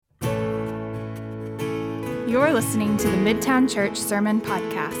You're listening to the Midtown Church Sermon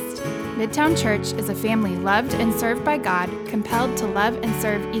Podcast. Midtown Church is a family loved and served by God, compelled to love and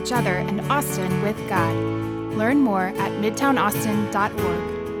serve each other and Austin with God. Learn more at midtownaustin.org.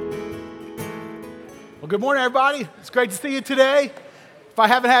 Well, good morning, everybody. It's great to see you today. If I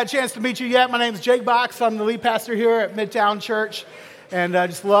haven't had a chance to meet you yet, my name is Jake Box. I'm the lead pastor here at Midtown Church. And I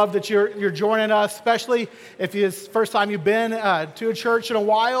just love that you're joining us, especially if it's the first time you've been to a church in a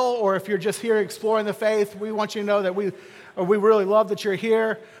while, or if you're just here exploring the faith. We want you to know that we really love that you're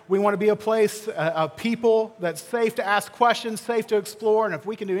here. We want to be a place, of people that's safe to ask questions, safe to explore. And if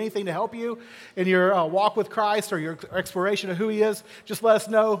we can do anything to help you in your walk with Christ or your exploration of who He is, just let us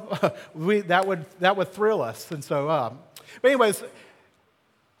know. That would thrill us. And so, but anyways,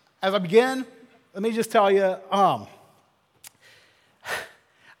 as I begin, let me just tell you.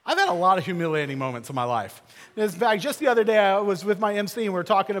 I've had a lot of humiliating moments in my life. In fact, just the other day, I was with my MC, and we were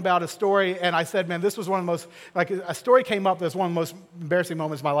talking about a story, and I said, man, this was one of the most, a story came up that's one of the most embarrassing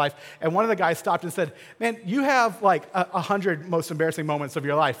moments of my life, and one of the guys stopped and said, man, you have 100 most embarrassing moments of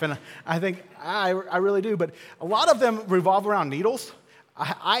your life, and I think, I really do, but a lot of them revolve around needles.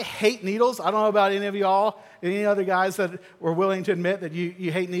 I hate needles. I don't know about any of y'all, any other guys that were willing to admit that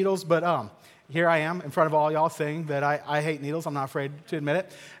you hate needles, but here I am in front of all y'all saying that I hate needles. I'm not afraid to admit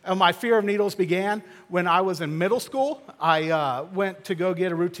it. And my fear of needles began when I was in middle school. I went to go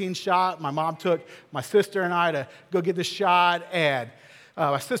get a routine shot. My mom took my sister and I to go get the shot. And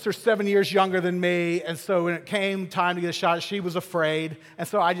my sister's 7 years younger than me. And so when it came time to get a shot, she was afraid. And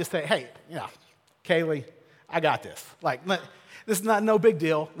so I just say, hey, Kaylee, I got this. This is no big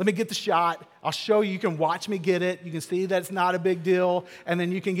deal. Let me get the shot. I'll show you. You can watch me get it. You can see that it's not a big deal, and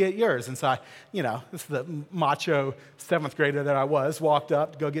then you can get yours. And so this is the macho 7th grader that I was, walked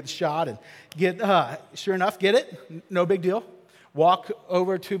up to go get the shot and sure enough, get it. No big deal. Walk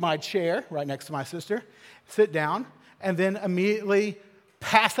over to my chair right next to my sister, sit down, and then immediately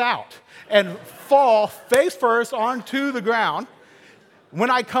pass out and fall face first onto the ground. When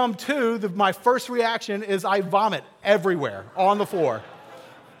I come to, my first reaction is I vomit everywhere on the floor.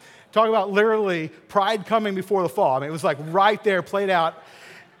 Talk about literally pride coming before the fall. I mean, it was right there, played out.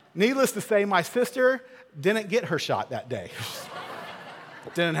 Needless to say, my sister didn't get her shot that day.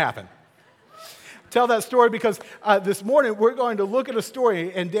 Didn't happen. Tell that story because this morning we're going to look at a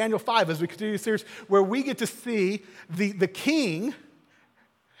story in Daniel 5 as we continue the series where we get to see the king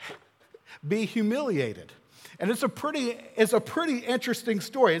be humiliated. And it's a pretty interesting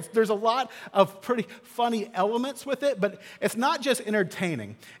story. There's a lot of pretty funny elements with it, but it's not just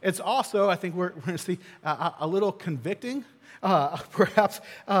entertaining. It's also, I think we're going to see a little convicting, perhaps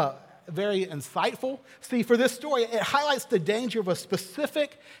very insightful. See, for this story, it highlights the danger of a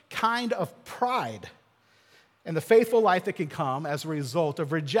specific kind of pride and the faithful life that can come as a result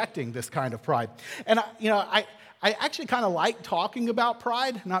of rejecting this kind of pride. And I actually kind of like talking about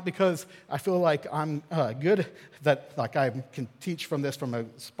pride, not because I feel like I'm good, that I can teach from this from a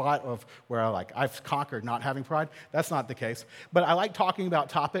spot of where I've conquered not having pride. That's not the case. But I like talking about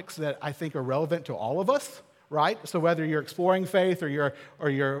topics that I think are relevant to all of us, right? So whether you're exploring faith or you're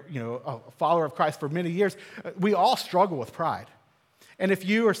a follower of Christ for many years, we all struggle with pride. And if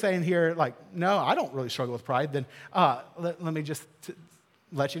you are saying here no, I don't really struggle with pride, then let me just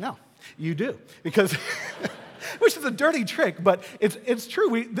let you know. You do. Because which is a dirty trick, but it's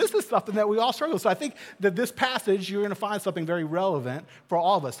true. This is something that we all struggle with. So I think that this passage, you're going to find something very relevant for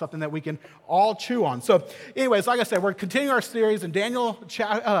all of us, something that we can all chew on. So anyways, like I said, we're continuing our series in Daniel,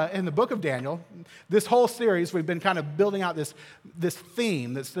 in the book of Daniel. This whole series, we've been kind of building out this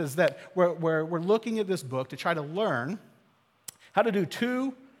theme that says that we're looking at this book to try to learn how to do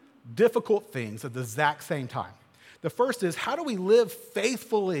two difficult things at the exact same time. The first is, how do we live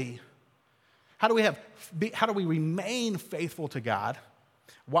faithfully? How do we remain faithful to God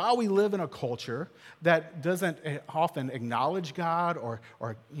while we live in a culture that doesn't often acknowledge God or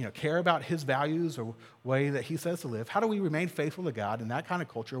care about His values or way that He says to live? How do we remain faithful to God in that kind of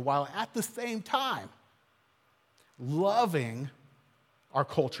culture while at the same time loving our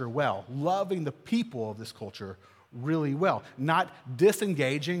culture well, loving the people of this culture really well, not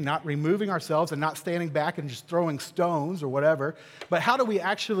disengaging, not removing ourselves and not standing back and just throwing stones or whatever, but how do we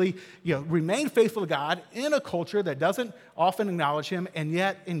actually remain faithful to God in a culture that doesn't often acknowledge Him and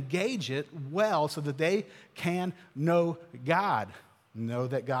yet engage it well so that they can know God, know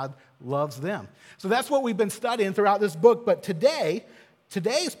that God loves them. So that's what we've been studying throughout this book, but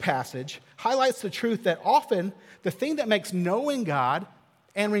today's passage highlights the truth that often the thing that makes knowing God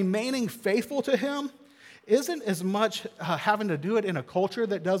and remaining faithful to Him isn't as much having to do it in a culture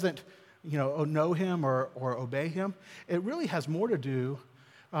that doesn't, know Him or obey Him. It really has more to do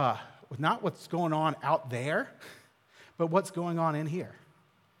not what's going on out there, but what's going on in here.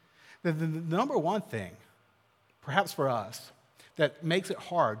 The number one thing, perhaps for us, that makes it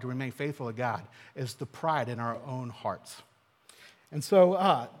hard to remain faithful to God is the pride in our own hearts. And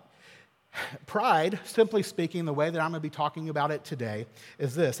so pride, simply speaking, the way that I'm going to be talking about it today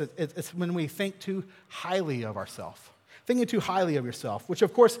is this. It's when we think too highly of ourselves. Thinking too highly of yourself, which,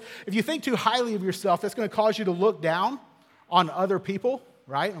 of course, if you think too highly of yourself, that's going to cause you to look down on other people,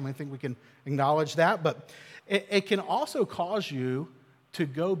 right? I think we can acknowledge that. But it can also cause you to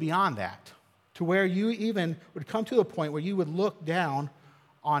go beyond that, to where you even would come to a point where you would look down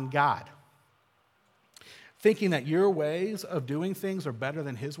on God, thinking that your ways of doing things are better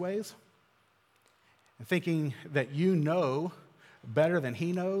than his ways, and thinking that you know better than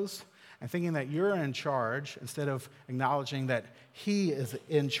he knows, and thinking that you're in charge instead of acknowledging that he is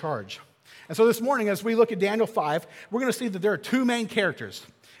in charge. And so this morning, as we look at Daniel 5, we're going to see that there are two main characters.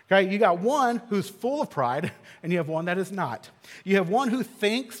 Okay, you got one who's full of pride, and you have one that is not. You have one who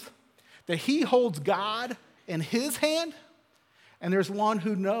thinks that he holds God in his hand, and there's one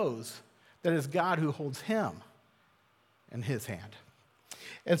who knows that it's God who holds him in his hand.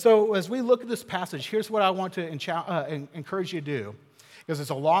 And so as we look at this passage, here's what I want to encourage you to do, because it's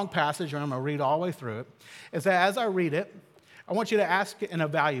a long passage, and I'm going to read all the way through it, is that as I read it, I want you to ask and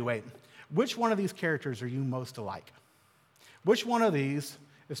evaluate, which one of these characters are you most alike? Which one of these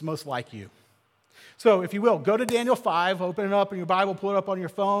is most like you? So if you will, go to Daniel 5, open it up in your Bible, pull it up on your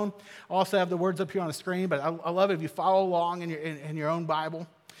phone. I also have the words up here on the screen, but I love it if you follow along in your own Bible.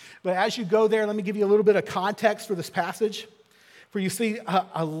 But as you go there, let me give you a little bit of context for this passage. For you see,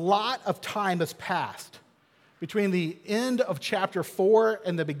 a lot of time has passed between the end of chapter 4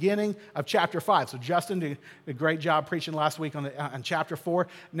 and the beginning of chapter 5. So Justin did a great job preaching last week on chapter 4.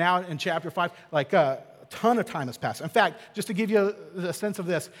 Now in chapter 5, a ton of time has passed. In fact, just to give you a sense of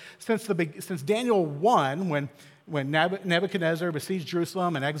this, since Daniel 1, when Nebuchadnezzar besieged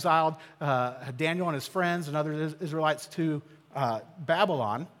Jerusalem and exiled Daniel and his friends and other Israelites to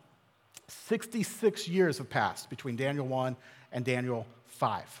Babylon, 66 years have passed between Daniel 1 and Daniel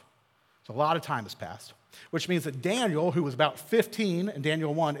 5. So a lot of time has passed, which means that Daniel, who was about 15 in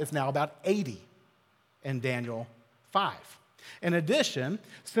Daniel 1, is now about 80 in Daniel 5. In addition,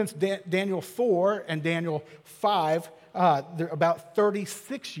 since Daniel 4 and Daniel 5, about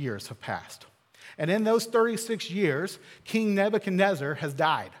 36 years have passed. And in those 36 years, King Nebuchadnezzar has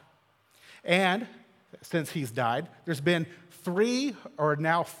died. And since he's died, there's been 3 or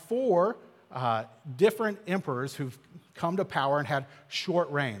now 4 different emperors who've come to power and had short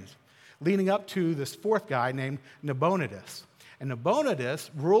reigns, leading up to this 4th guy named Nabonidus. And Nabonidus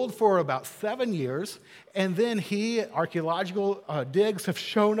ruled for about 7 years, and then archaeological digs have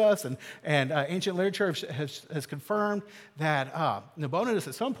shown us, and ancient literature has confirmed that Nabonidus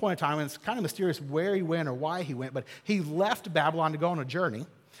at some point in time, and it's kind of mysterious where he went or why he went, but he left Babylon to go on a journey.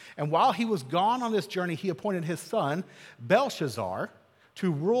 And while he was gone on this journey, he appointed his son, Belshazzar,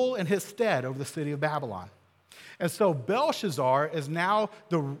 to rule in his stead over the city of Babylon. And so Belshazzar is now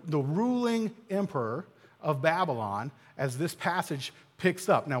the ruling emperor of Babylon as this passage picks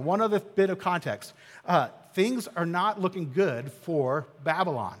up. Now, one other bit of context. Things are not looking good for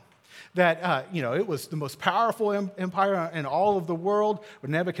Babylon. That, it was the most powerful empire in all of the world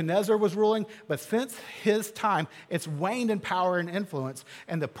when Nebuchadnezzar was ruling, but since his time, it's waned in power and influence,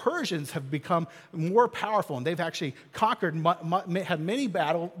 and the Persians have become more powerful, and they've actually conquered, had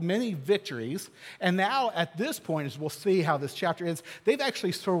many victories, and now at this point, as we'll see how this chapter ends, they've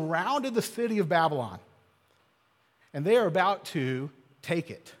actually surrounded the city of Babylon, and they are about to take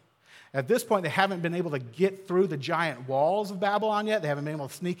it. At this point, they haven't been able to get through the giant walls of Babylon yet. They haven't been able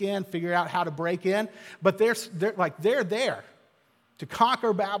to sneak in, figure out how to break in. But they're there to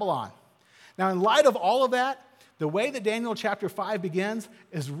conquer Babylon. Now, in light of all of that, the way that Daniel chapter 5 begins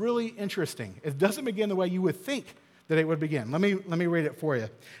is really interesting. It doesn't begin the way you would think that it would begin. Let me read it for you.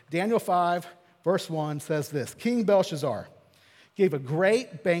 Daniel 5, verse 1 says this: King Belshazzar gave a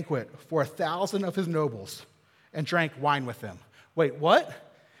great banquet for 1,000 of his nobles and drank wine with them. Wait, what?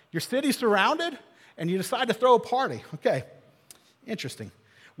 Your city's surrounded, and you decide to throw a party. Okay, interesting.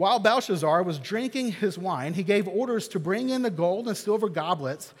 While Belshazzar was drinking his wine, he gave orders to bring in the gold and silver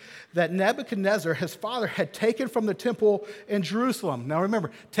goblets that Nebuchadnezzar, his father, had taken from the temple in Jerusalem. Now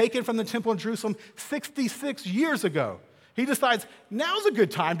remember, taken from the temple in Jerusalem 66 years ago. He decides, now's a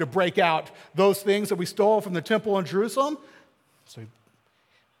good time to break out those things that we stole from the temple in Jerusalem. So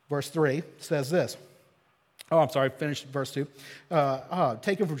verse 3 says this: Finish verse 2.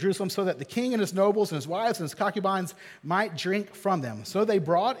 Taken from Jerusalem so that the king and his nobles and his wives and his concubines might drink from them. So they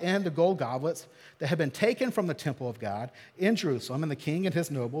brought in the gold goblets that had been taken from the temple of God in Jerusalem, and the king and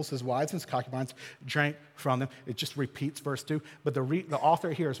his nobles, his wives and his concubines drank from them. It just repeats verse 2. But the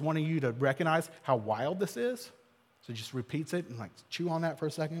author here is wanting you to recognize how wild this is. So it just repeats it and chew on that for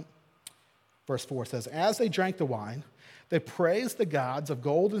a second. Verse 4 says, as they drank the wine, they praised the gods of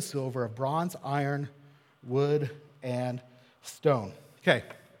gold and silver, of bronze, iron, wood, and stone. Okay.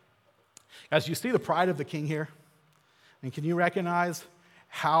 As you see the pride of the king here, and can you recognize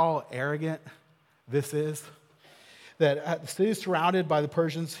how arrogant this is? That the city is surrounded by the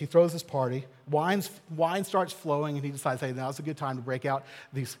Persians. He throws this party. Wine starts flowing, and he decides, hey, now's a good time to break out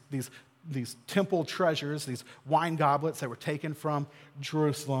these temple treasures, these wine goblets that were taken from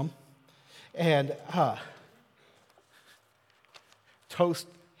Jerusalem, and toast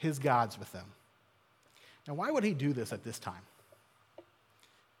his gods with them. Now, why would he do this at this time?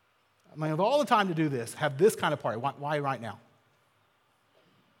 I mean, of all the time to do this, have this kind of party, why right now?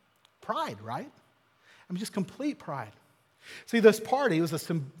 Pride, right? I mean, just complete pride. See, this party was a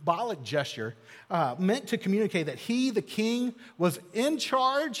symbolic gesture meant to communicate that he, the king, was in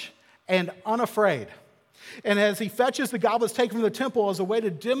charge and unafraid. And as he fetches the goblets taken from the temple as a way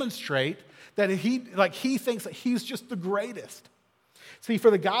to demonstrate that he thinks that he's just the greatest. See, for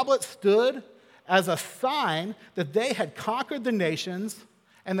the goblets stood as a sign that they had conquered the nations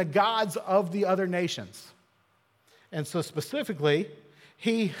and the gods of the other nations. And so specifically,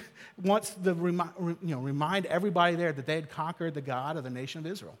 he wants to remind everybody there that they had conquered the God of the nation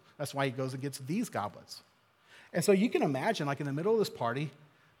of Israel. That's why he goes and gets these goblets. And so you can imagine, in the middle of this party,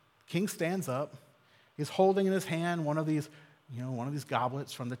 the king stands up. He's holding in his hand one of these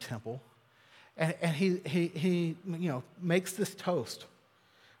goblets from the temple. And he makes this toast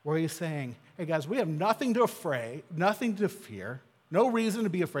where he's saying, hey guys, we have nothing to fear, no reason to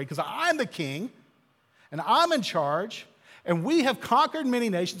be afraid, because I'm the king, and I'm in charge, and we have conquered many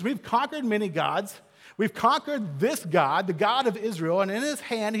nations, we've conquered many gods, we've conquered this God, the God of Israel, and in his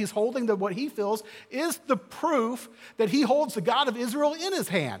hand he's holding what he feels is the proof that he holds the God of Israel in his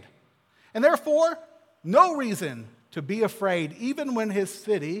hand. And therefore, no reason to be afraid, even when his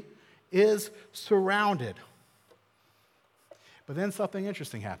city is surrounded. But then something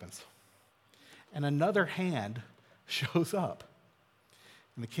interesting happens. And another hand shows up.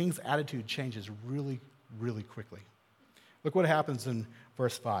 And the king's attitude changes really, really quickly. Look what happens in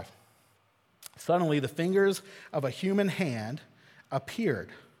verse 5. Suddenly, the fingers of a human hand appeared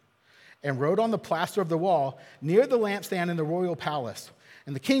and wrote on the plaster of the wall near the lampstand in the royal palace.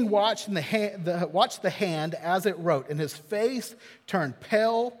 And the king watched the hand as it wrote, and his face turned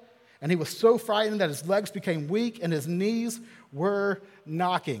pale, and he was so frightened that his legs became weak and his knees were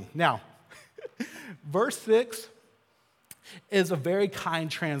knocking. Now, verse 6 is a very kind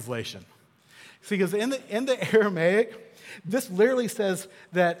translation. See, because in the Aramaic, this literally says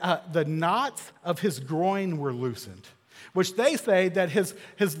that the knots of his groin were loosened, which they say that his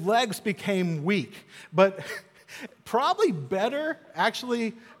legs became weak. But probably better,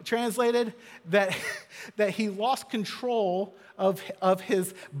 actually translated, that he lost control of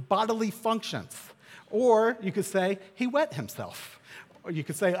his bodily functions. Or you could say he wet himself. Or you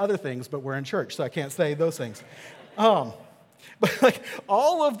could say other things, but we're in church, so I can't say those things. But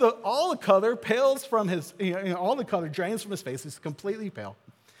all the color pales from his, all the color drains from his face. He's completely pale.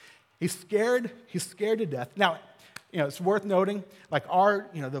 He's scared to death. Now, it's worth noting,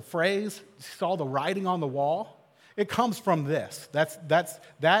 the phrase, saw the writing on the wall, it comes from this. The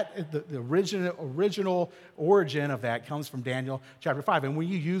original origin of that comes from Daniel chapter 5. And when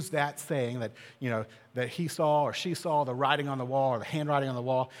you use that saying that he saw or she saw the writing on the wall or the handwriting on the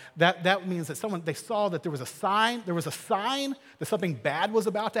wall, that means that they saw that there was a sign that something bad was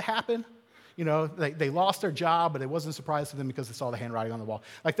about to happen. They lost their job, but it wasn't a surprise to them because they saw the handwriting on the wall.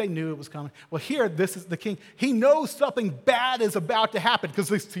 They knew it was coming. Well, here, this is the king. He knows something bad is about to happen because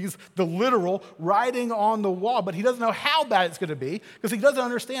he sees the literal writing on the wall, but he doesn't know how bad it's going to be because he doesn't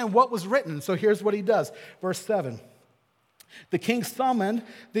understand what was written. So here's what he does. Verse 7. The king summoned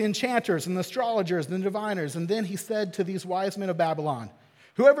the enchanters and the astrologers and the diviners, and then he said to these wise men of Babylon,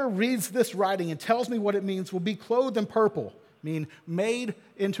 whoever reads this writing and tells me what it means will be clothed in purple, mean made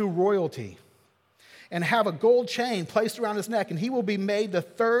into royalty, and have a gold chain placed around his neck, and he will be made the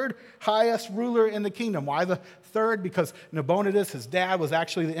third highest ruler in the kingdom. Why the third? Because Nabonidus, his dad, was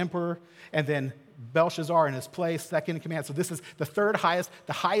actually the emperor, and then Belshazzar in his place, second in command. So this is the third highest,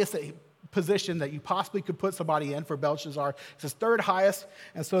 the highest position that you possibly could put somebody in for Belshazzar. It's his third highest.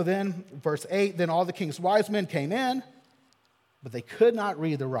 And so then, verse 8, then all the king's wise men came in, but they could not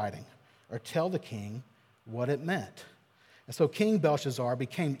read the writing or tell the king what it meant. And so King Belshazzar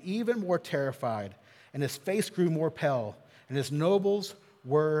became even more terrified, and his face grew more pale, and his nobles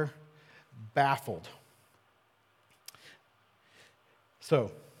were baffled.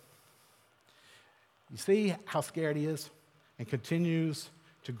 So, you see how scared he is? And continues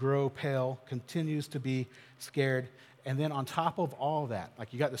to grow pale, continues to be scared. And then on top of all that,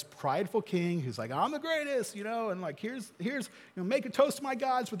 like you got this prideful king who's like, I'm the greatest, and like here's make a toast to my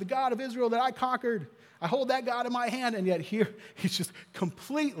gods with the God of Israel that I conquered. I hold that God in my hand. And yet here he's just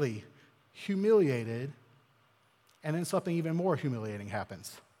completely humiliated. And then something even more humiliating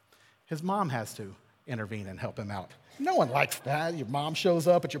happens. His mom has to intervene and help him out. No one likes that. Your mom shows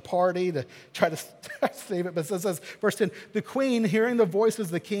up at your party to try to save it. But it says, verse 10, the queen, hearing the voices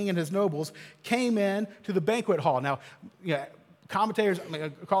of the king and his nobles, came in to the banquet hall. Now, commentators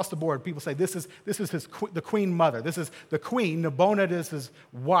across the board, people say this is the queen mother. This is the queen. Nabonid is his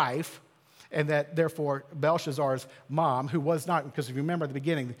wife. And that, therefore, Belshazzar's mom, who was not, because if you remember at the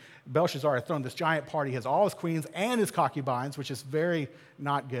beginning, Belshazzar had thrown this giant party, has all his queens and his concubines, which is very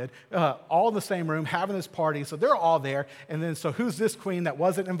not good, all in the same room, having this party. So they're all there. And then, so who's this queen that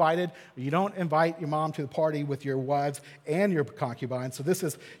wasn't invited? You don't invite your mom to the party with your wives and your concubines. So this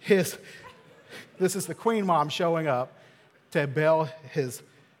is the queen mom showing up to bail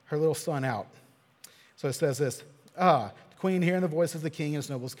her little son out. So it says this, Queen, hearing the voices of the king and his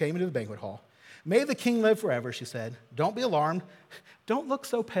nobles, came into the banquet hall. May the king live forever, she said. Don't be alarmed. Don't look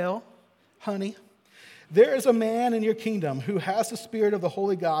so pale, honey. There is a man in your kingdom who has the spirit of the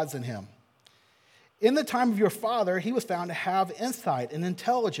holy gods in him. In the time of your father, he was found to have insight and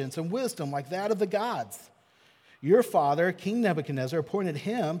intelligence and wisdom like that of the gods. Your father, King Nebuchadnezzar, appointed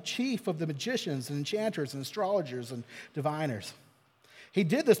him chief of the magicians and enchanters and astrologers and diviners. He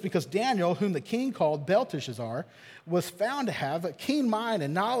did this because Daniel, whom the king called Belteshazzar, was found to have a keen mind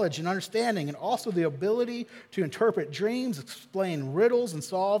and knowledge and understanding, and also the ability to interpret dreams, explain riddles, and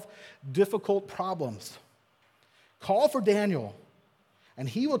solve difficult problems. Call for Daniel, and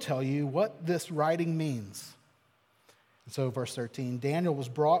he will tell you what this writing means. And so, verse 13, Daniel was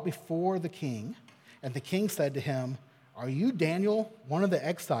brought before the king, and the king said to him, Are you Daniel, one of the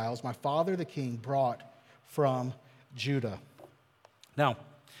exiles my father the king brought from Judah? Now,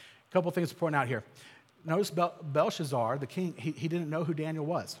 a couple things to point out here. Notice Belshazzar, the king, he didn't know who Daniel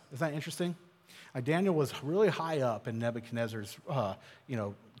was. Isn't that interesting? Daniel was really high up in Nebuchadnezzar's,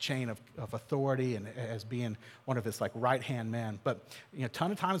 chain of authority and as being one of his right-hand men. But a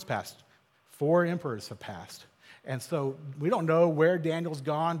ton of time has passed. 4 emperors have passed. And so we don't know where Daniel's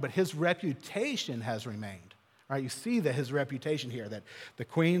gone, but his reputation has remained. Right, you see that his reputation here, that the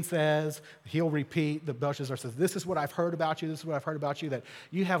queen says, he'll repeat, the Belshazzar says, this is what I've heard about you, this is what I've heard about you, that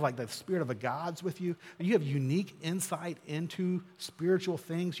you have the spirit of the gods with you, and you have unique insight into spiritual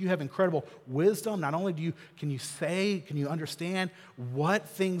things, you have incredible wisdom. Not only can you understand what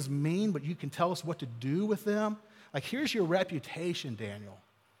things mean, but you can tell us what to do with them. Here's your reputation, Daniel.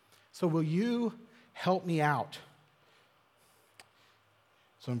 So will you help me out?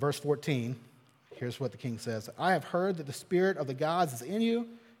 So in verse 14, here's what the king says. I have heard that the spirit of the gods is in you.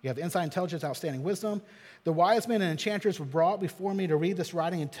 You have insight, intelligence, outstanding wisdom. The wise men and enchanters were brought before me to read this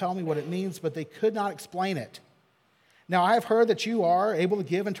writing and tell me what it means, but they could not explain it. Now I have heard that you are able to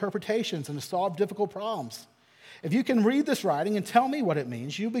give interpretations and to solve difficult problems. If you can read this writing and tell me what it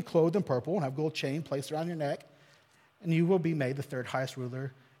means, you'll be clothed in purple and have a gold chain placed around your neck, and you will be made the 3rd highest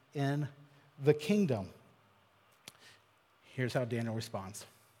ruler in the kingdom. Here's how Daniel responds.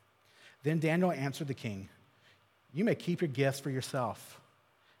 Then Daniel answered the king, you may keep your gifts for yourself,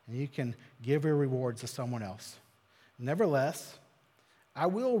 and you can give your rewards to someone else. Nevertheless, I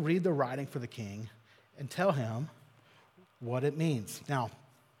will read the writing for the king and tell him what it means. Now,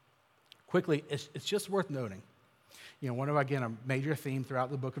 quickly, it's just worth noting. A major theme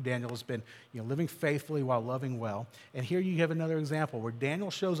throughout the book of Daniel has been, living faithfully while loving well. And here you have another example where Daniel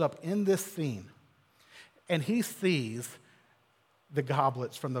shows up in this scene, and he sees the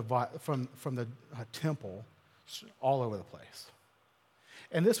goblets from the temple all over the place.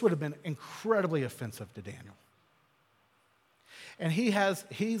 And this would have been incredibly offensive to Daniel. And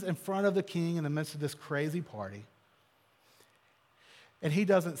he's in front of the king in the midst of this crazy party. And he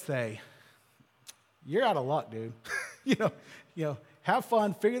doesn't say, you're out of luck, dude. Have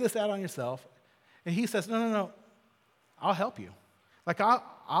fun, figure this out on yourself. And he says, no, I'll help you.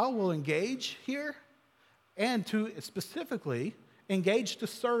 I will engage here, and to specifically engage to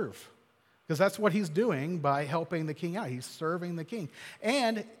serve, because that's what he's doing by helping the king out. He's serving the king.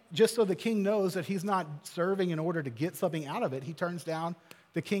 And just so the king knows that he's not serving in order to get something out of it, he turns down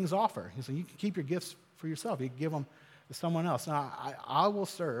the king's offer. He said, you can keep your gifts for yourself. You can give them to someone else. Now, I will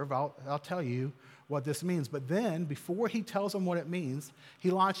serve. I'll tell you what this means. But then, before he tells them what it means, he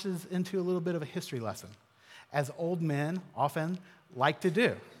launches into a little bit of a history lesson, as old men often like to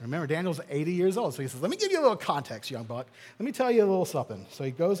do. Remember, Daniel's 80 years old, so he says, let me give you a little context, young buck. Let me tell you a little something. So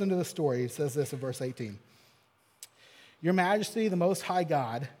he goes into the story. He says this in verse 18. Your Majesty, the Most High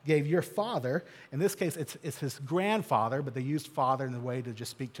God, gave your father, in this case it's his grandfather, but they used father in the way to just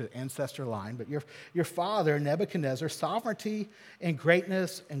speak to ancestor line, but your father, Nebuchadnezzar, sovereignty and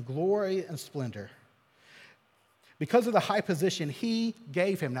greatness and glory and splendor. Because of the high position he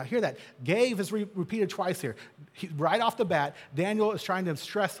gave him. Now hear that. Gave is repeated twice here. Right off the bat, Daniel is trying to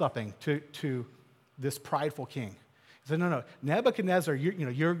stress something to this prideful king. He said, no, Nebuchadnezzar,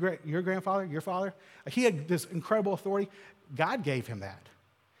 your grandfather, your father, he had this incredible authority. God gave him that.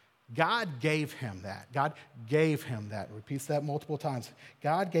 God gave him that. God gave him that. Repeats that multiple times.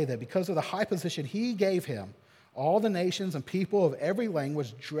 God gave that. Because of the high position he gave him, all the nations and people of every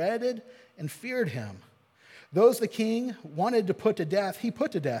language dreaded and feared him. Those the king wanted to put to death, he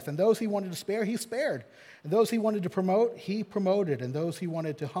put to death. And those he wanted to spare, he spared. And those he wanted to promote, he promoted. And those he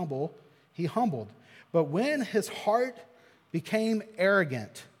wanted to humble, he humbled. But when his heart became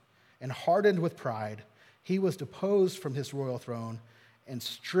arrogant and hardened with pride, he was deposed from his royal throne and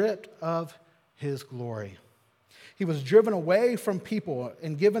stripped of his glory. He was driven away from people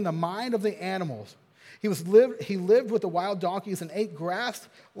and given the mind of the animals. He lived with the wild donkeys and ate grass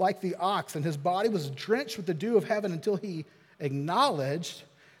like the ox, and his body was drenched with the dew of heaven until he acknowledged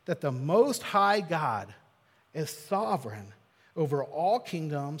that the Most High God is sovereign over all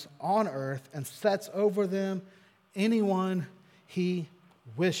kingdoms on earth and sets over them anyone he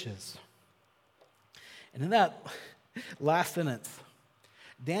wishes. And in that last sentence,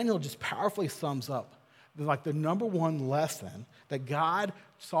 Daniel just powerfully sums up like the number one lesson that God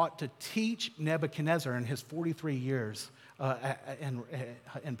sought to teach Nebuchadnezzar in his 43 years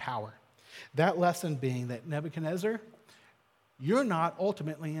in power. That lesson being that Nebuchadnezzar, you're not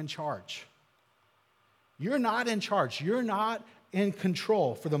ultimately in charge. You're not in charge. You're not in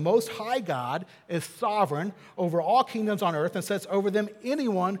control. For the Most High God is sovereign over all kingdoms on earth and sets over them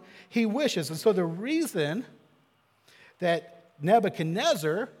anyone he wishes. And so the reason that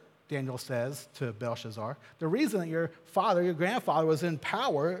Nebuchadnezzar, Daniel says to Belshazzar, the reason that your father, your grandfather, was in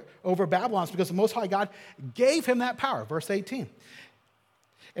power over Babylon is because the Most High God gave him that power. Verse 18.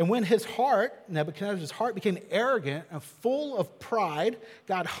 And when his heart, Nebuchadnezzar's heart, became arrogant and full of pride,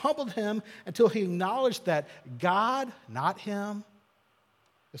 God humbled him until he acknowledged that God, not him,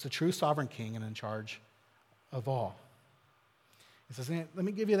 is the true sovereign king and in charge of all. He says, let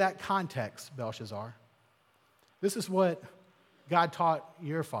me give you that context, Belshazzar. This is what God taught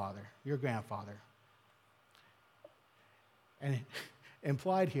your father, your grandfather. And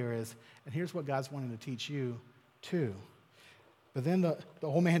implied here is, and here's what God's wanting to teach you too. But then the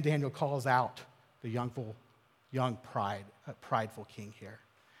old man Daniel calls out the young prideful king here.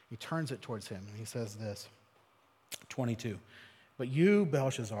 He turns it towards him and he says this, 22. But you,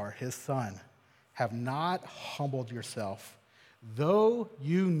 Belshazzar, his son, have not humbled yourself, though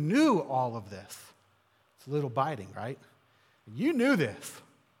you knew all of this. It's a little biting, right? You knew this.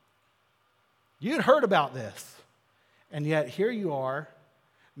 You'd heard about this. And yet here you are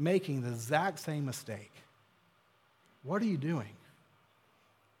making the exact same mistake. What are you doing?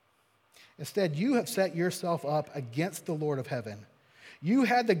 Instead, you have set yourself up against the Lord of heaven. You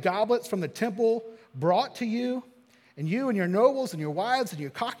had the goblets from the temple brought to you, and you and your nobles and your wives and your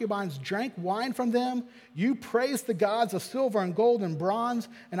concubines drank wine from them. You praised the gods of silver and gold and bronze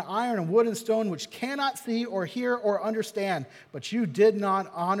and iron and wood and stone, which cannot see or hear or understand. But you did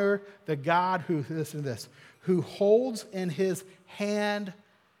not honor the God who, listen to this, who holds in his hand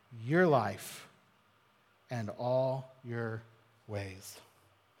your life and all your ways.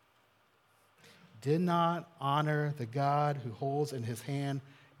 Did not honor the God who holds in his hand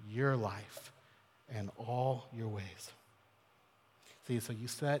your life and all your ways. See, so you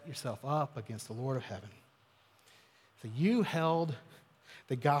set yourself up against the Lord of heaven. So you held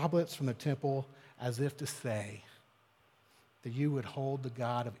the goblets from the temple as if to say that you would hold the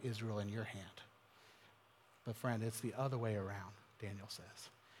God of Israel in your hand. But friend, it's the other way around, Daniel says.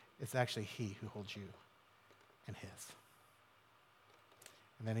 It's actually he who holds you in his.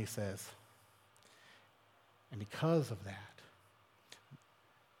 And then he says, and because of that,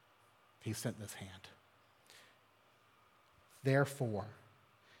 he sent this hand. Therefore,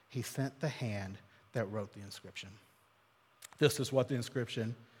 he sent the hand that wrote the inscription. This is the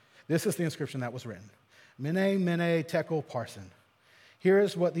inscription that was written. Mene, mene, tekel, parsin. Here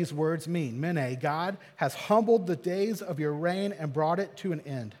is what these words mean. Mene, God has humbled the days of your reign and brought it to an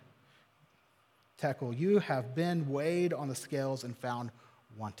end. Tekel, you have been weighed on the scales and found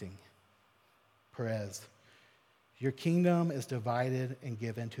wanting. Perez, your kingdom is divided and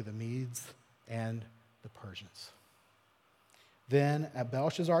given to the Medes and the Persians. Then, at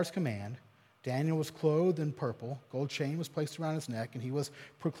Belshazzar's command, Daniel was clothed in purple, gold chain was placed around his neck, and he was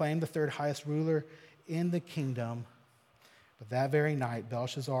proclaimed the third highest ruler in the kingdom. But that very night,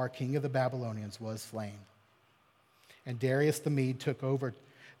 Belshazzar, king of the Babylonians, was slain. And Darius the Mede took over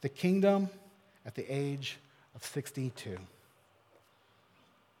the kingdom at the age of 62.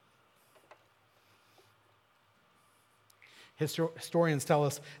 Historians tell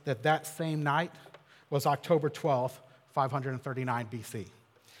us that that same night was October 12th, 539 BC.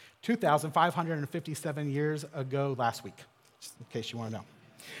 2,557 years ago last week, just in case you want to know.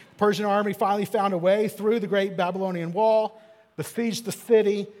 The Persian army finally found a way through the great Babylonian wall, besieged the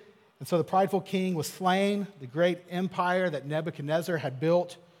city, and so the prideful king was slain. The great empire that Nebuchadnezzar had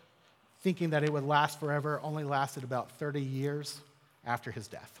built, thinking that it would last forever, only lasted about 30 years after his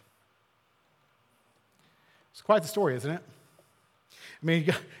death. It's quite the story, isn't it? I mean,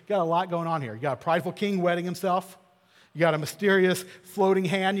 you got a lot going on here. You got a prideful king wedding himself. You got a mysterious floating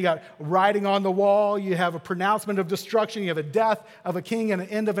hand. You got writing on the wall. You have a pronouncement of destruction. You have a death of a king and an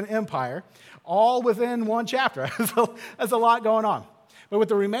end of an empire, all within one chapter. There's a lot going on. But with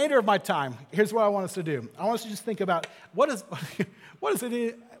the remainder of my time, here's what I want us to do. I want us to just think about what does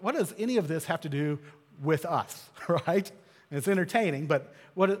any of this have to do with us, right? And it's entertaining, but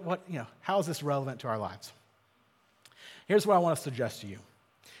how is this relevant to our lives? Here's what I want to suggest to you,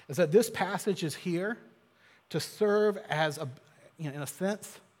 is that this passage is here to serve as, in a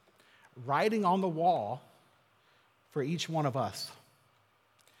sense, writing on the wall for each one of us,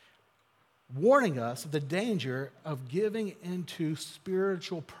 warning us of the danger of giving into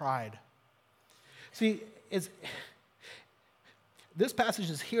spiritual pride. See, this passage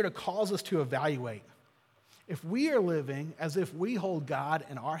is here to cause us to evaluate if we are living as if we hold God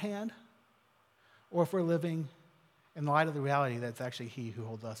in our hand, or if we're living in light of the reality that it's actually He who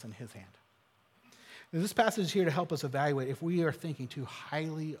holds us in His hand. Now, this passage is here to help us evaluate if we are thinking too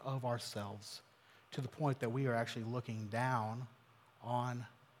highly of ourselves to the point that we are actually looking down on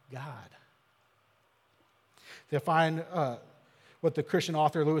God. They find what the Christian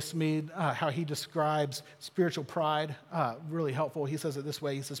author Lewis Smead, how he describes spiritual pride, really helpful. He says it this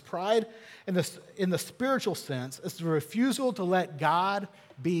way. He says, pride in the spiritual sense is the refusal to let God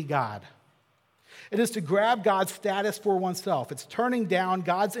be God. It is to grab God's status for oneself. It's turning down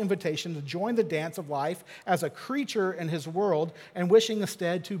God's invitation to join the dance of life as a creature in His world and wishing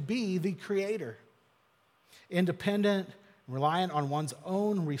instead to be the creator. Independent, reliant on one's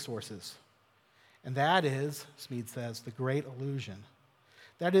own resources. And that is, Smead says, the great illusion.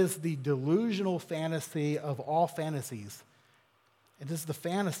 That is the delusional fantasy of all fantasies. It is the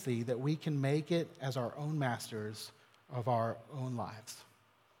fantasy that we can make it as our own masters of our own lives.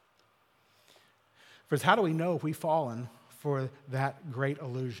 Friends, how do we know if we've fallen for that great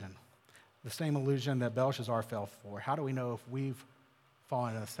illusion? The same illusion that Belshazzar fell for. How do we know if we've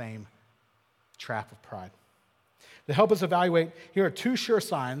fallen in the same trap of pride? To help us evaluate, here are two sure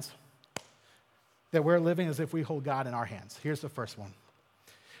signs that we're living as if we hold God in our hands. Here's the first one.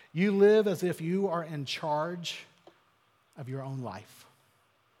 You live as if you are in charge of your own life.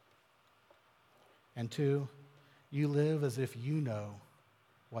 And two, you live as if you know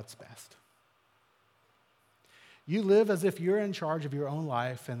what's best. You live as if you're in charge of your own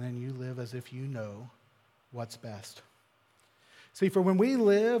life, and then you live as if you know what's best. See, for when we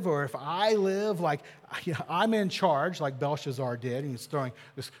live, or if I live like I'm in charge, like Belshazzar did, and he's throwing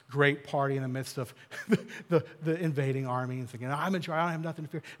this great party in the midst of the invading army, and thinking, I'm in charge, I don't have nothing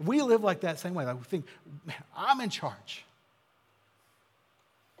to fear. If we live like that same way, like we think, man, I'm in charge,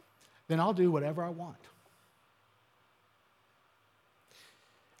 then I'll do whatever I want.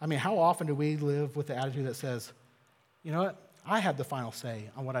 I mean, how often do we live with the attitude that says, you know what, I have the final say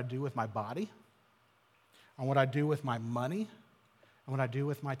on what I do with my body, on what I do with my money, and what I do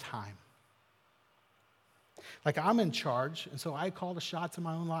with my time. Like I'm in charge, and so I call the shots in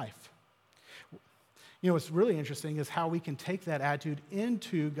my own life. You know, what's really interesting is how we can take that attitude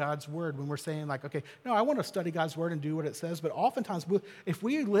into God's Word when we're saying like, okay, no, I want to study God's Word and do what it says, but oftentimes if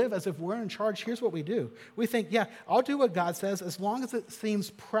we live as if we're in charge, here's what we do. We think, yeah, I'll do what God says as long as it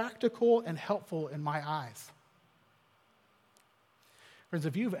seems practical and helpful in my eyes. Friends,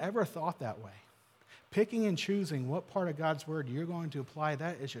 if you've ever thought that way, picking and choosing what part of God's Word you're going to apply,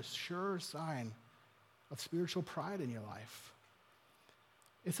 that is a sure sign of spiritual pride in your life.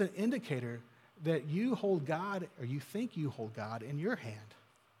 It's an indicator that you hold God, or you think you hold God in your hand,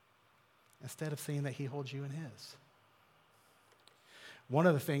 instead of seeing that He holds you in His. one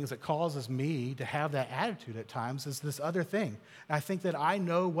of the things that causes me to have that attitude at times is this other thing. And I think that I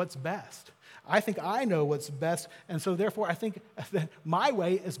know what's best. I think I know what's best, and so therefore I think that my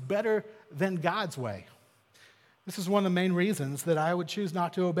way is better than God's way. This is one of the main reasons that I would choose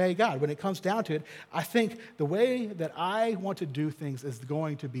not to obey God. When it comes down to it, I think the way that I want to do things is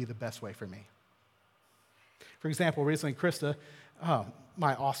going to be the best way for me. For example, recently Krista,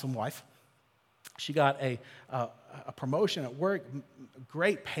 my awesome wife, she got a promotion at work,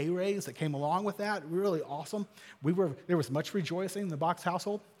 great pay raise that came along with that, really awesome. There was much rejoicing in the Box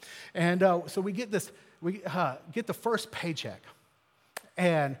household. And so we get the first paycheck.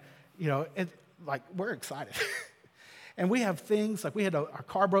 And, we're excited. And we have things, like our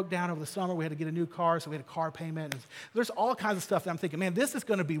car broke down over the summer. We had to get a new car, so we had a car payment. And there's all kinds of stuff that I'm thinking, man, this is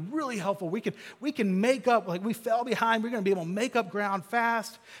going to be really helpful. We can make up, we fell behind. We're going to be able to make up ground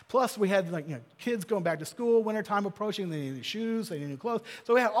fast. Plus, we had, kids going back to school, wintertime approaching. They need new shoes, they need new clothes.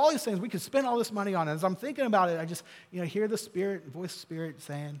 So we had all these things. We could spend all this money on. And as I'm thinking about it, I just, hear the voice of Spirit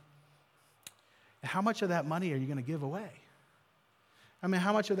saying, how much of that money are you going to give away? I mean,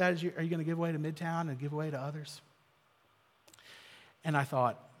 how much of that are you going to give away to Midtown and give away to others? And I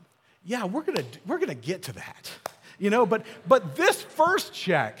thought, yeah, we're gonna get to that, But this first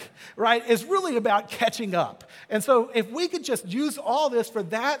check, right, is really about catching up. And so if we could just use all this for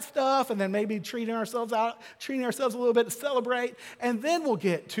that stuff, and then maybe treating ourselves a little bit to celebrate, and then we'll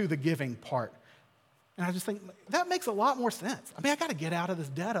get to the giving part. And I just think that makes a lot more sense. I mean, I got to get out of this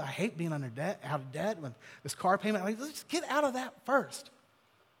debt. I hate being out of debt with this car payment. Let's just get out of that first.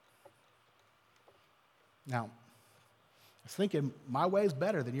 Now, I was thinking, my way is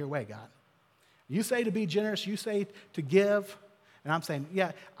better than your way, God. You say to be generous, you say to give, and I'm saying,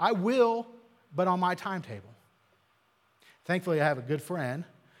 yeah, I will, but on my timetable. Thankfully, I have a good friend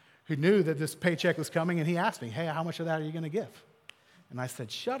who knew that this paycheck was coming, and he asked me, hey, how much of that are you going to give? And I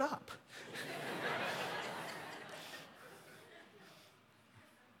said, shut up.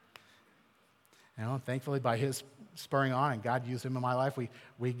 Thankfully, by his spurring on, and God used him in my life,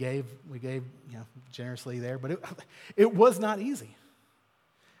 we gave generously there, but it was not easy.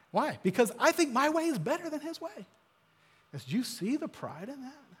 Why? Because I think my way is better than his way. Do you see the pride in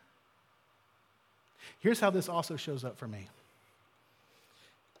that? Here's how this also shows up for me.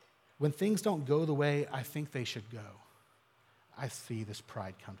 When things don't go the way I think they should go, I see this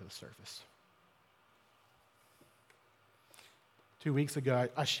pride come to the surface. 2 weeks ago,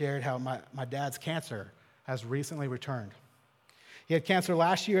 I shared how my dad's cancer has recently returned. He had cancer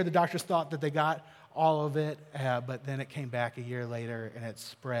last year. The doctors thought that they got all of it, but then it came back a year later and it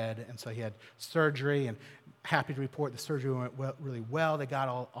spread. And so he had surgery, and happy to report the surgery went really well. They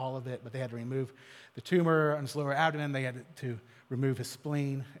got all of it, but they had to remove the tumor on his lower abdomen. They had to remove his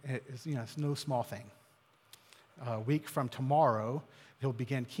spleen. It's no small thing. A week from tomorrow, he'll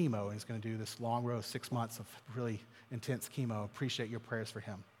begin chemo, and he's going to do this long road of 6 months of really intense chemo. Appreciate your prayers for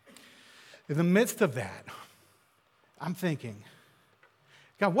him. In the midst of that, I'm thinking,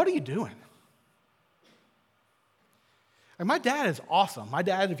 God, what are you doing? And my dad is awesome. My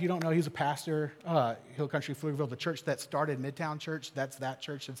dad, if you don't know, he's a pastor, Hill Country, Pflugerville, the church that started Midtown Church. That's that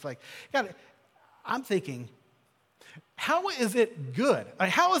church. It's like, God, I'm thinking, how is it good?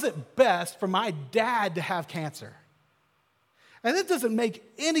 How is it best for my dad to have cancer? And it doesn't make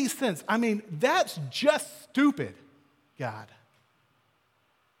any sense. I mean, that's just stupid, God.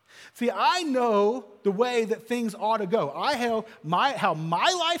 See, I know the way that things ought to go. I know how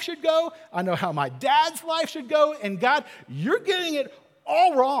my life should go. I know how my dad's life should go. And God, you're getting it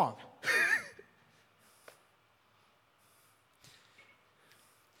all wrong.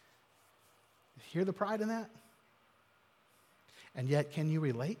 Hear the pride in that? And yet, can you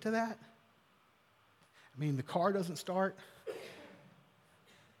relate to that? I mean, the car doesn't start.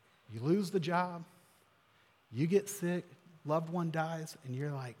 You lose the job. You get sick. Loved one dies. And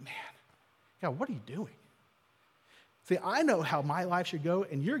you're like, man, God, what are you doing? See, I know how my life should go,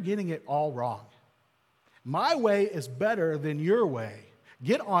 and you're getting it all wrong. My way is better than your way.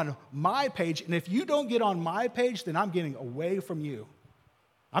 Get on my page. And if you don't get on my page, then I'm getting away from you.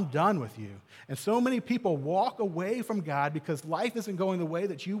 I'm done with you. And so many people walk away from God because life isn't going the way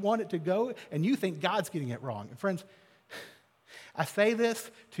that you want it to go, and you think God's getting it wrong. And friends, I say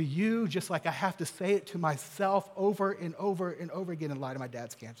this to you just like I have to say it to myself over and over and over again in light of my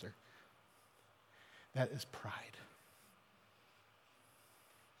dad's cancer. That is pride.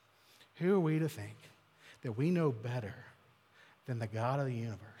 Who are we to think that we know better than the God of the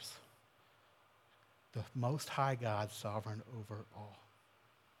universe, the Most High God, sovereign over all?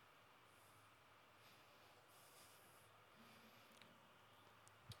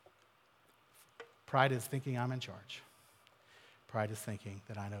 Pride is thinking I'm in charge. Pride is thinking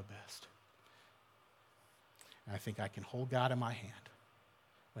that I know best. And I think I can hold God in my hand,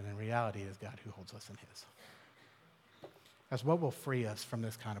 when in reality it is God who holds us in his. That's what will free us from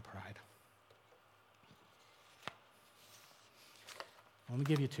this kind of pride. Let me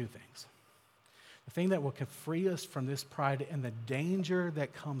give you two things. The thing that will free us from this pride and the danger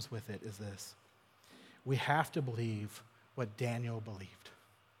that comes with it is this. We have to believe what Daniel believed.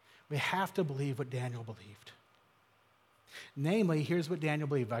 We have to believe what Daniel believed. Namely, here's what Daniel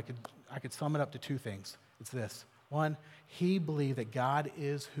believed. I could sum it up to two things. It's this. One, he believed that God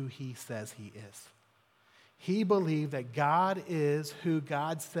is who he says he is. He believed that God is who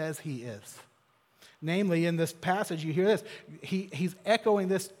God says he is. Namely, in this passage, you hear this. He's echoing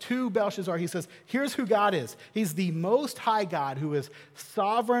this to Belshazzar. He says, here's who God is. He's the most high God who is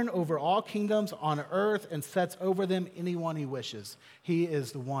sovereign over all kingdoms on earth and sets over them anyone he wishes. He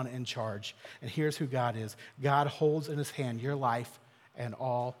is the one in charge. And here's who God is. God holds in his hand your life and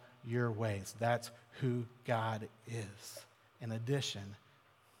all your ways. That's who God is. In addition,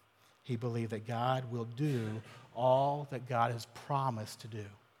 he believed that God will do all that God has promised to do.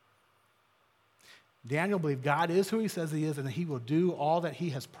 Daniel believed God is who he says he is, and that he will do all that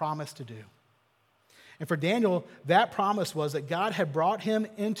he has promised to do. And for Daniel, that promise was that God had brought him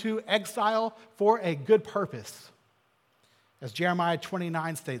into exile for a good purpose. As Jeremiah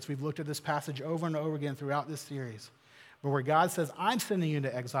 29 states, we've looked at this passage over and over again throughout this series, but where God says, I'm sending you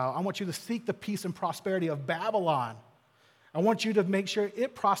into exile. I want you to seek the peace and prosperity of Babylon. I want you to make sure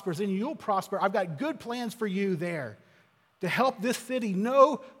it prospers and you'll prosper. I've got good plans for you there to help this city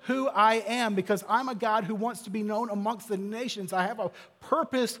know who I am, because I'm a God who wants to be known amongst the nations. I have a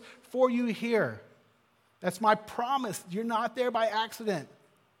purpose for you here. That's my promise. You're not there by accident.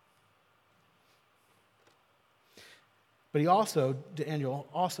 But Daniel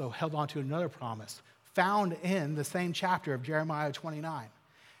also held on to another promise found in the same chapter of Jeremiah 29.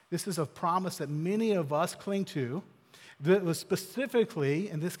 This is a promise that many of us cling to, that was specifically,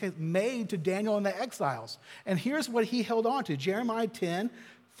 in this case, made to Daniel and the exiles. And here's what he held on to. Jeremiah 10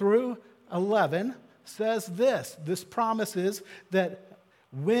 through 11 says this. This promise is that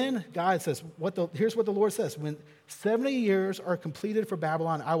when God says, here's what the Lord says, when 70 years are completed for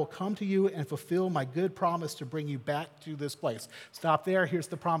Babylon, I will come to you and fulfill my good promise to bring you back to this place. Stop there. Here's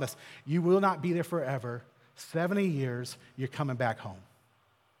the promise. You will not be there forever. 70 years, you're coming back home.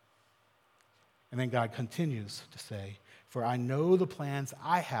 And then God continues to say, for I know the plans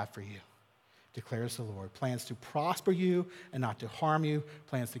I have for you, declares the Lord. Plans to prosper you and not to harm you.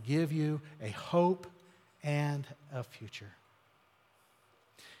 Plans to give you a hope and a future.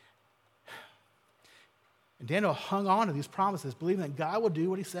 And Daniel hung on to these promises, believing that God would do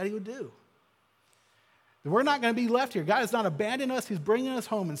what he said he would do. That we're not going to be left here. God has not abandoned us. He's bringing us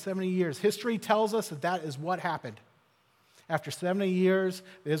home in 70 years. History tells us that that is what happened. After 70 years,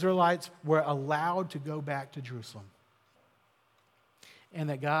 the Israelites were allowed to go back to Jerusalem. And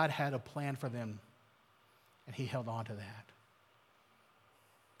that God had a plan for them, and he held on to that.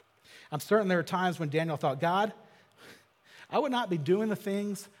 I'm certain there are times when Daniel thought, God, I would not be doing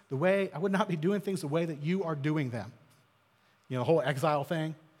things the way that you are doing them. You know, the whole exile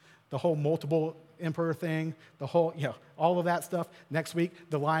thing, the whole multiple emperor thing, the whole, all of that stuff. Next week,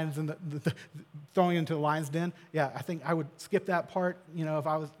 the lions and the throwing into the lion's den. Yeah, I think I would skip that part. If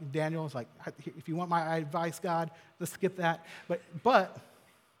I was Daniel, it's like, if you want my advice, God, let's skip that. But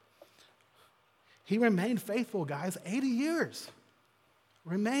he remained faithful, guys, 80 years.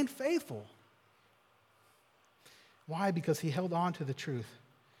 Remained faithful. Why? Because he held on to the truth.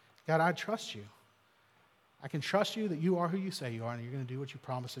 God, I trust you. I can trust you that you are who you say you are, and you're going to do what you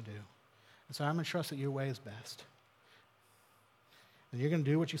promise to do. And so I'm going to trust that your way is best. And you're going to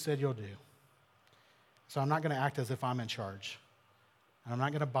do what you said you'll do. So I'm not going to act as if I'm in charge. And I'm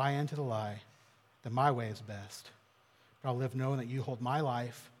not going to buy into the lie that my way is best. But I'll live knowing that you hold my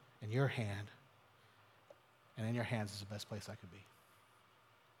life in your hand, and in your hands is the best place I could be.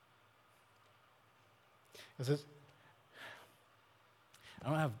 I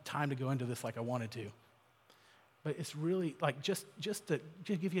don't have time to go into this like I wanted to. But it's really like just to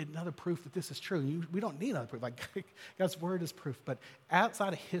give you another proof that this is true. We don't need another proof. Like God's word is proof. But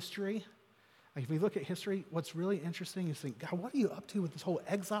outside of history, like if we look at history, what's really interesting is think, God, what are you up to with this whole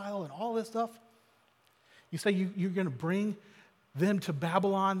exile and all this stuff? You say you're going to bring them to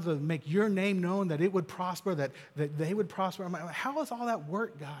Babylon to make your name known, that it would prosper, that they would prosper. I'm like, how does all that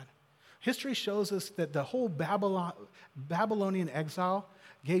work, God? History shows us that the whole Babylonian exile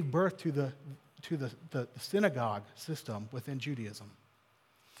gave birth to the synagogue system within Judaism.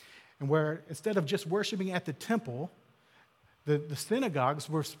 And where instead of just worshiping at the temple, The synagogues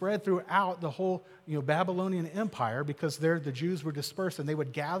were spread throughout the whole Babylonian Empire because there the Jews were dispersed, and they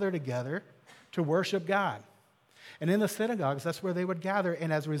would gather together to worship God. And in the synagogues, that's where they would gather.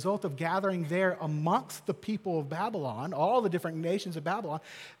 And as a result of gathering there amongst the people of Babylon, all the different nations of Babylon,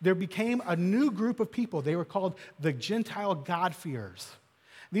 there became a new group of people. They were called the Gentile God-fearers.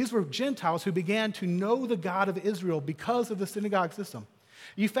 These were Gentiles who began to know the God of Israel because of the synagogue system.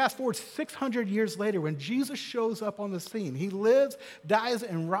 You fast forward 600 years later when Jesus shows up on the scene. He lives, dies,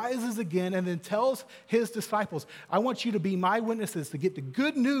 and rises again, and then tells his disciples, I want you to be my witnesses to get the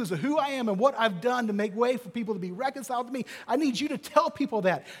good news of who I am and what I've done to make way for people to be reconciled to me. I need you to tell people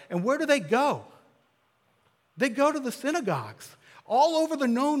that. And where do they go? They go to the synagogues all over the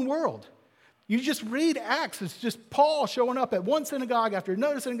known world. You just read Acts. It's just Paul showing up at one synagogue after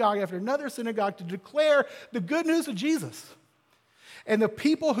another synagogue to declare the good news of Jesus. And the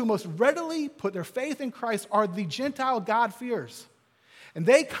people who most readily put their faith in Christ are the Gentile God-fearers. And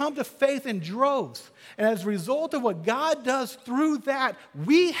they come to faith in droves. And as a result of what God does through that,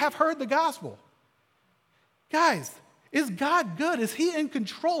 we have heard the gospel. Guys, is God good? Is he in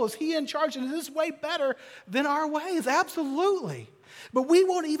control? Is he in charge? And is this way better than our ways? Absolutely. But we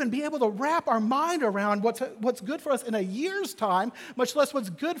won't even be able to wrap our mind around what's good for us in a year's time, much less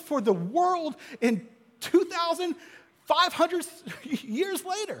what's good for the world in 2,500 years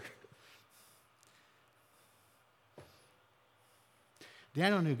later.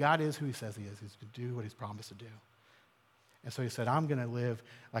 Daniel knew God is who he says he is. He's going to do what he's promised to do. And so he said, I'm going to live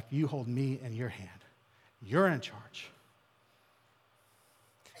like you hold me in your hand. You're in charge.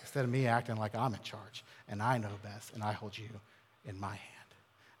 Instead of me acting like I'm in charge and I know best and I hold you in my hand.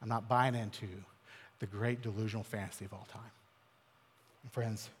 I'm not buying into the great delusional fantasy of all time. And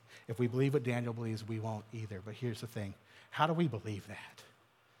friends, if we believe what Daniel believes, we won't either. But here's the thing. How do we believe that?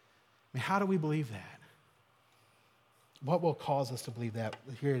 I mean, how do we believe that? What will cause us to believe that?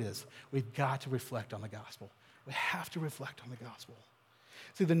 Here it is. We've got to reflect on the gospel. We have to reflect on the gospel.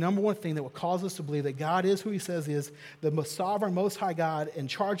 See, the number one thing that will cause us to believe that God is who he says he is, the most sovereign, most high God in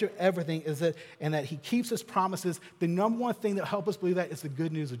charge of everything, is that, and that he keeps his promises, the number one thing that will help us believe that is the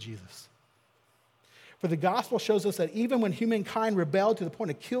good news of Jesus. For the gospel shows us that even when humankind rebelled to the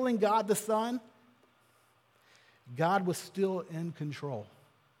point of killing God the Son, God was still in control,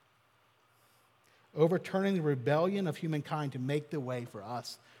 overturning the rebellion of humankind to make the way for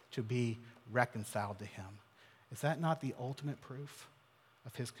us to be reconciled to him. Is that not the ultimate proof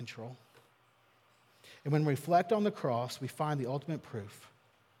of his control? And when we reflect on the cross, we find the ultimate proof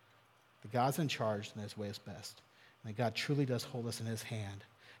that God's in charge and his way is best, and that God truly does hold us in his hand,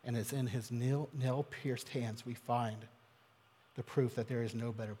 and it's in his nail-pierced hands we find the proof that there is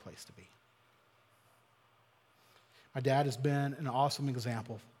no better place to be. My dad has been an awesome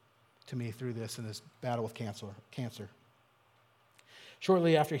example to me through this in this battle with cancer.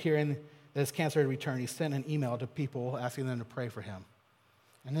 Shortly after hearing that his cancer had returned, he sent an email to people asking them to pray for him.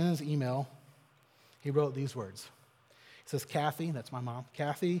 And in his email, he wrote these words. He says, Kathy, that's my mom,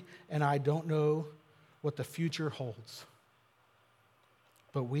 Kathy and I don't know what the future holds,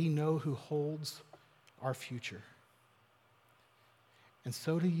 but we know who holds our future. And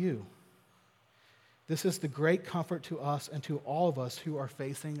so do you. This is the great comfort to us and to all of us who are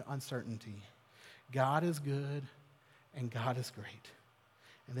facing uncertainty. God is good and God is great.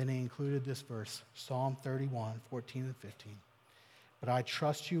 And then he included this verse, Psalm 31, 14 and 15. But I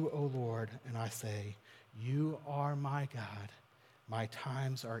trust you, O Lord, and I say, you are my God. My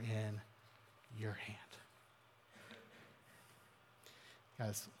times are in your hand.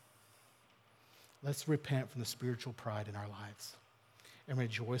 Guys, let's repent from the spiritual pride in our lives and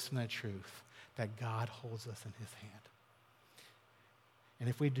rejoice in that truth that God holds us in his hand. And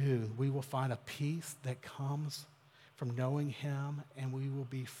if we do, we will find a peace that comes from knowing him, and we will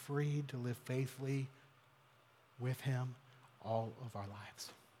be freed to live faithfully with him all of our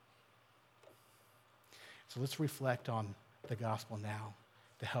lives. So let's reflect on the gospel now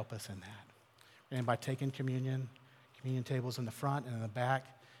to help us in that. And by taking communion tables in the front and in the back.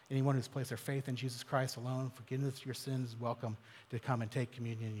 Anyone who's placed their faith in Jesus Christ alone, forgiveness of your sins, is welcome to come and take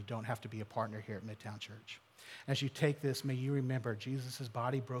communion. You don't have to be a partner here at Midtown Church. As you take this, may you remember Jesus'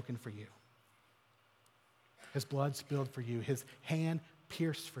 body broken for you, his blood spilled for you, his hand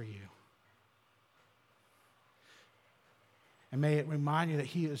pierced for you. And may it remind you that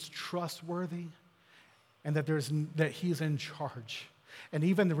he is trustworthy and that he is in charge. And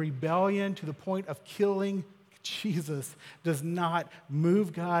even the rebellion to the point of killing Jesus does not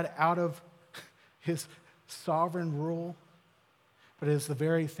move God out of his sovereign rule, but is the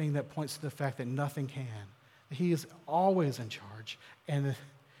very thing that points to the fact that nothing can. He is always in charge, and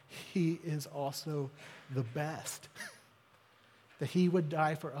he is also the best. that he would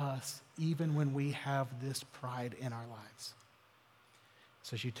die for us even when we have this pride in our lives.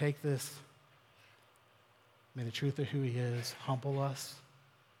 So as you take this, may the truth of who he is humble us.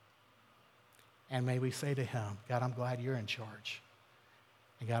 And may we say to him, God, I'm glad you're in charge.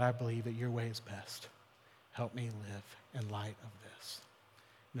 And God, I believe that your way is best. Help me live in light of this,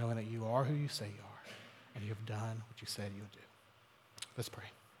 knowing that you are who you say you are, and you have done what you said you'll do. Let's pray.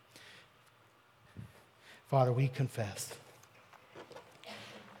 Father, we confess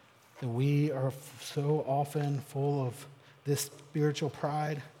that we are so often full of this spiritual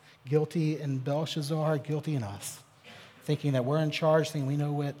pride, guilty in Belshazzar, guilty in us, thinking that we're in charge, thinking we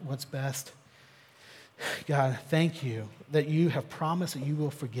know what's best. God, thank you that you have promised that you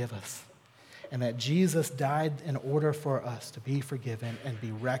will forgive us and that Jesus died in order for us to be forgiven and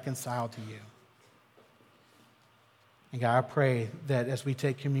be reconciled to you. And God, I pray that as we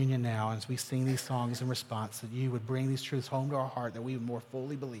take communion now, as we sing these songs in response, that you would bring these truths home to our heart, that we would more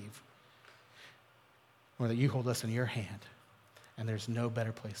fully believe, or that you hold us in your hand, and there's no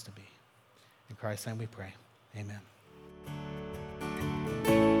better place to be. In Christ's name we pray. Amen.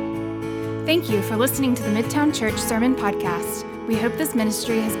 Thank you for listening to the Midtown Church Sermon Podcast. We hope this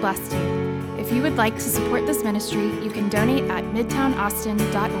ministry has blessed you. If you would like to support this ministry, you can donate at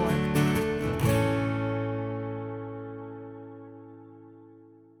midtownaustin.org.